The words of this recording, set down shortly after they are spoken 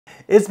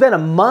It's been a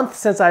month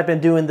since I've been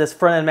doing this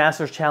Frontend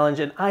Masters challenge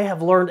and I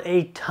have learned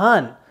a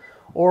ton.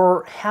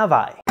 Or have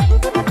I?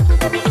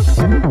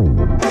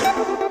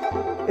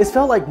 It's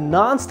felt like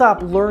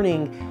non-stop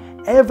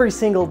learning every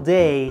single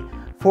day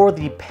for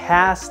the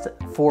past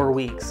 4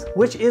 weeks,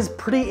 which is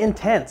pretty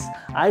intense.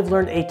 I've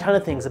learned a ton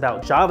of things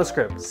about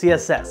JavaScript,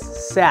 CSS,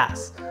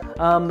 Sass,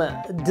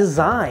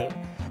 design,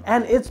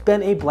 and it's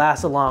been a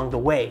blast along the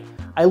way.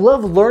 I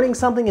love learning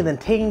something and then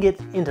taking it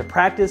into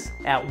practice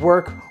at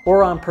work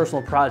or on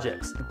personal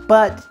projects.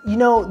 But you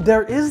know,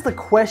 there is the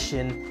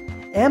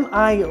question, am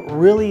I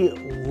really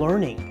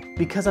learning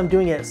because I'm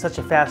doing it at such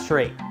a fast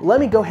rate? Let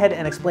me go ahead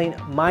and explain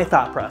my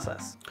thought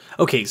process.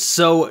 Okay,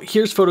 so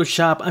here's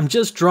Photoshop. I'm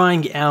just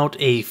drawing out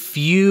a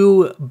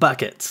few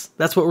buckets.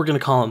 That's what we're gonna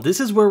call them. This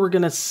is where we're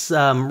gonna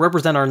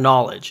represent our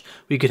knowledge.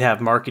 We could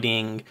have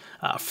marketing,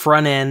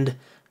 front end,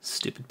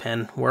 stupid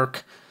pen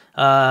work,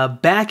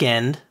 back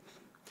end,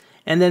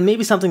 and then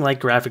maybe something like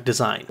graphic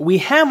design. We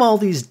have all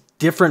these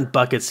different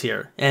buckets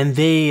here, and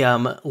they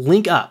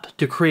link up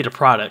to create a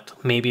product.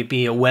 Maybe it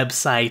be a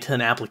website, an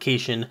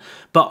application,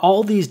 but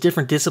all these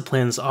different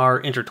disciplines are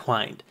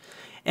intertwined.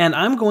 And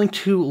I'm going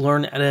to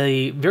learn at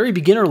a very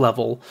beginner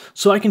level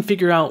so I can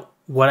figure out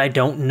what I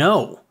don't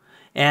know.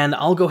 And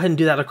I'll go ahead and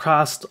do that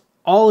across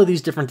all of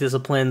these different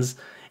disciplines,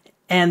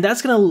 and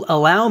that's going to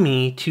allow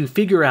me to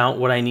figure out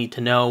what I need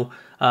to know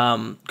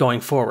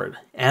going forward.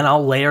 And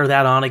I'll layer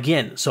that on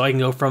again, so I can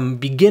go from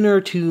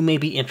beginner to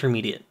maybe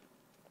intermediate.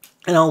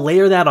 And I'll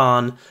layer that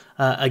on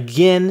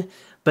again,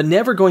 but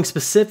never going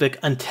specific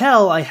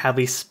until I have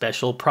a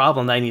special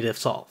problem that I need to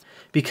solve.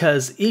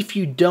 Because if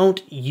you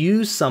don't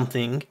use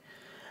something,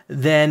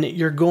 then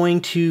you're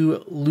going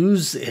to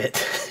lose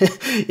it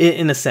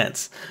in a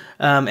sense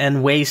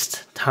and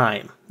waste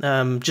time.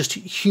 Just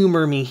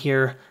humor me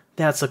here,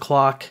 that's a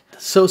clock.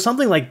 So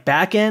something like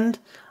backend,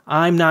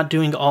 I'm not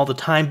doing all the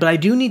time, but I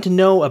do need to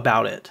know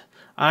about it.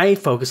 I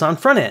focus on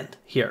front end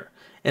here.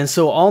 And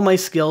so all my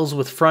skills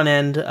with front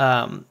end,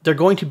 they're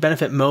going to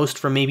benefit most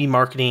from maybe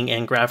marketing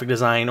and graphic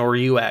design or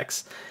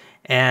UX.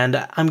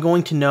 And I'm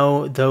going to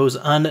know those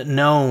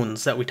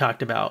unknowns that we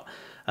talked about.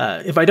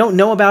 If I don't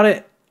know about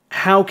it,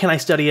 how can I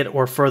study it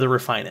or further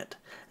refine it?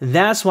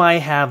 That's why I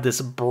have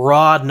this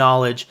broad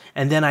knowledge,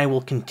 and then I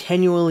will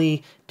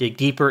continually dig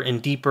deeper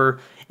and deeper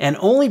and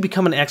only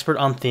become an expert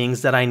on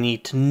things that I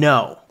need to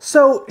know.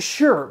 So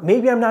sure,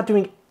 maybe I'm not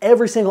doing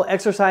every single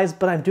exercise,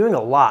 but I'm doing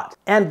a lot.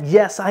 And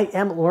yes, I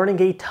am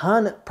learning a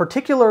ton,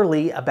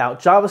 particularly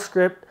about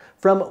JavaScript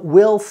from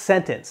Will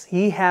Sentence.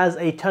 He has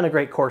a ton of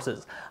great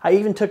courses. I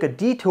even took a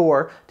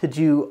detour to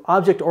do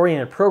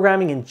object-oriented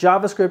programming in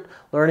JavaScript,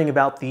 learning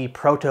about the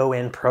proto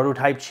and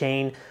prototype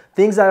chain,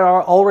 things that I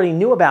already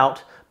knew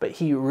about, but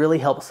he really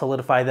helped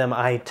solidify them.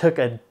 I took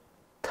a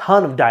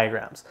ton of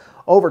diagrams,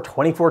 over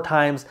 24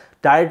 times,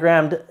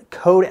 diagrammed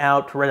code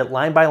out, read it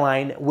line by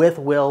line with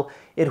Will.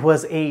 It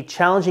was a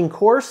challenging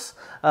course,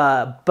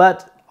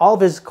 but all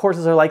of his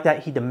courses are like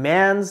that. He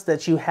demands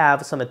that you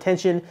have some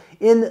attention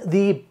in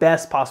the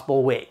best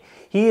possible way.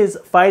 He is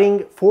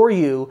fighting for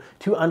you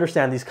to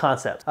understand these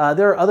concepts.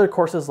 There are other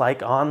courses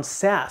like on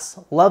Sass,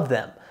 love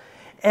them,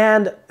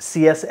 and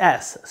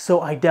CSS,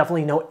 so I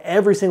definitely know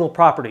every single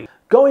property.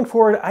 Going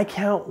forward, I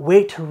can't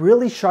wait to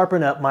really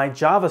sharpen up my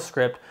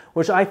JavaScript,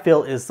 which I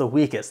feel is the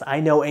weakest. I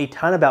know a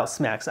ton about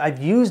Smacks.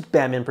 I've used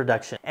BEM in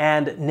production,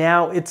 and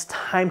now it's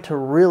time to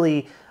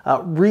really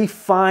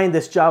refine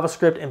this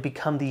JavaScript and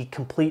become the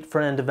complete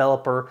front-end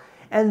developer,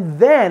 and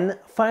then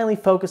finally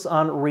focus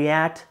on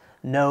React,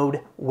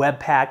 Node,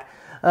 Webpack,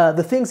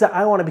 the things that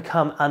I want to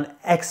become an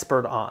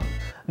expert on.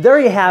 There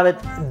you have it.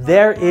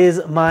 There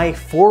is my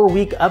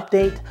 4-week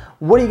update.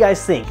 What do you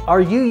guys think?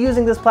 Are you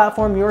using this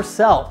platform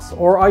yourselves,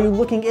 or are you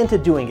looking into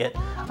doing it?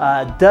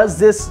 Does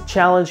this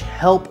challenge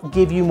help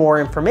give you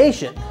more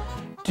information?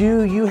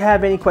 Do you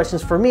have any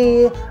questions for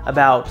me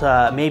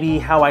about maybe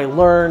how I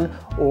learn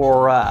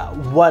or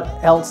what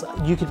else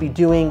you could be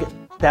doing?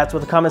 That's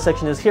what the comment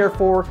section is here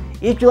for.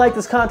 If you like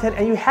this content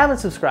and you haven't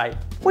subscribed,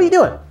 what are you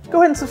doing? Go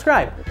ahead and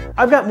subscribe.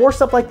 I've got more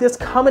stuff like this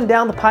coming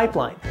down the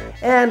pipeline.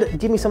 And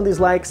give me some of these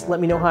likes,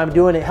 let me know how I'm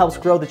doing. It helps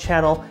grow the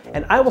channel,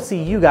 and I will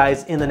see you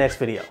guys in the next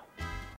video.